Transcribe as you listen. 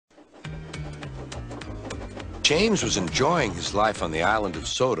James was enjoying his life on the island of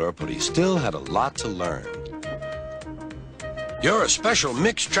Sodor, but he still had a lot to learn. "You're a special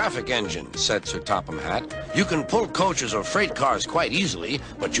mixed traffic engine," said Sir Topham Hatt. "You can pull coaches or freight cars quite easily,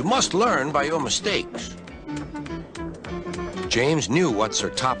 but you must learn by your mistakes." James knew what Sir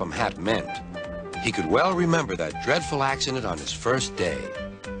Topham Hatt meant. He could well remember that dreadful accident on his first day.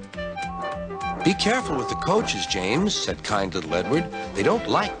 "Be careful with the coaches, James," said kind little Edward. "They don't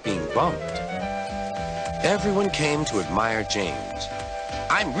like being bumped." Everyone came to admire James.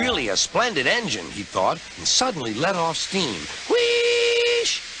 "I'm really a splendid engine," he thought, and suddenly let off steam.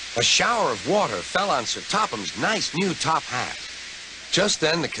 Whoosh! A shower of water fell on Sir Topham's nice new top hat. Just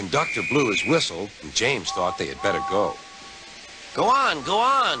then the conductor blew his whistle, and James thought they had better go. Go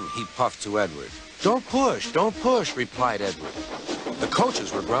on, he puffed to Edward. Don't push, replied Edward. The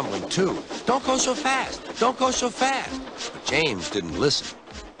coaches were grumbling too. Don't go so fast, don't go so fast. But James didn't listen.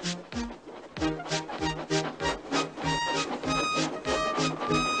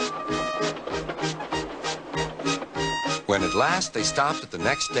 When at last they stopped at the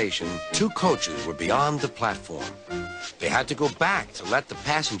next station, two coaches were beyond the platform. They had to go back to let the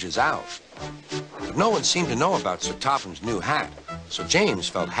passengers out. But no one seemed to know about Sir Topham's new hat, so James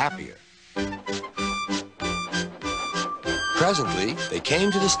felt happier. Presently, they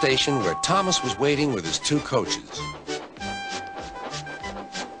came to the station where Thomas was waiting with his two coaches.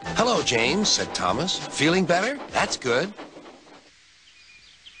 Hello, James, said Thomas. Feeling better? That's good.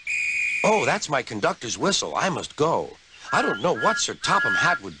 Oh, that's my conductor's whistle. I must go. I don't know what Sir Topham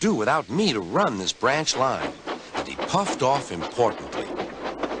Hatt would do without me to run this branch line. And he puffed off importantly.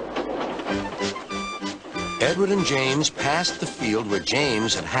 Edward and James passed the field where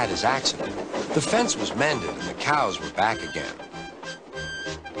James had had his accident. The fence was mended and the cows were back again.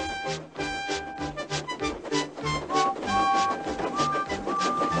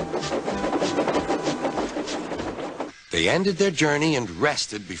 They ended their journey and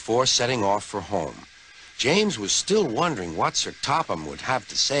rested before setting off for home. James was still wondering what Sir Topham would have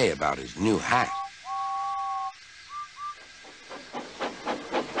to say about his new hat.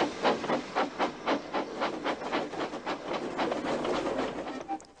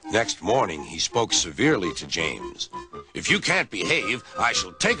 Next morning, he spoke severely to James. If you can't behave, I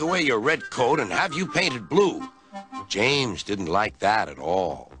shall take away your red coat and have you painted blue. James didn't like that at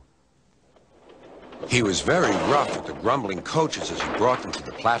all. He was very rough with the grumbling coaches as he brought them to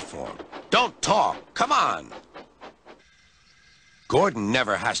the platform. Don't talk, come on. Gordon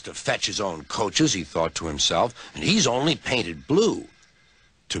never has to fetch his own coaches, he thought to himself, and he's only painted blue.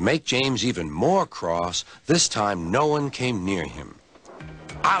 To make James even more cross, this time no one came near him.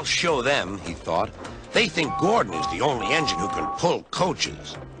 I'll show them, he thought. They think Gordon is the only engine who can pull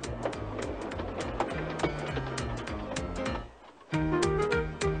coaches.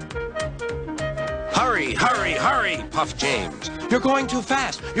 Hurry, hurry, hurry, puffed James. You're going too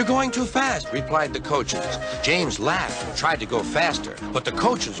fast, replied the coaches. James laughed and tried to go faster, but the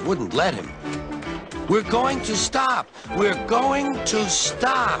coaches wouldn't let him. We're going to stop, we're going to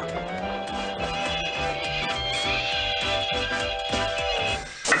stop.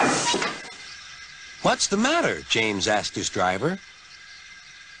 What's the matter? James asked his driver.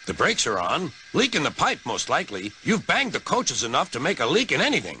 The brakes are on. Leak in the pipe, most likely. You've banged the coaches enough to make a leak in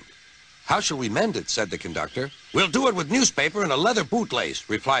anything. How shall we mend it? Said the conductor. We'll do it with newspaper and a leather bootlace,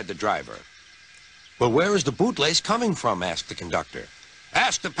 replied the driver. Well, where is the bootlace coming from? Asked the conductor.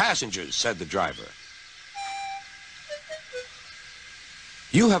 Ask the passengers, said the driver.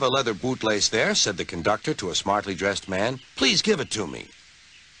 You have a leather bootlace there, said the conductor to a smartly dressed man. Please give it to me.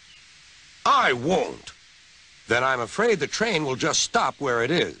 I won't. Then I'm afraid the train will just stop where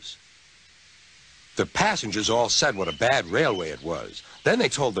it is. The passengers all said what a bad railway it was. Then they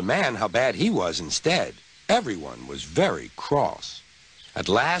told the man how bad he was instead. Everyone was very cross. At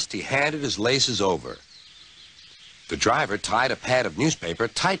last he handed his laces over. The driver tied a pad of newspaper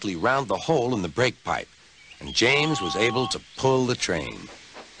tightly round the hole in the brake pipe, and James was able to pull the train.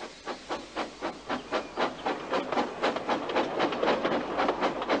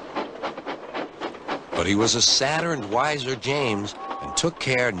 But he was a sadder and wiser James and took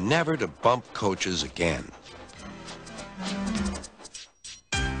care never to bump coaches again.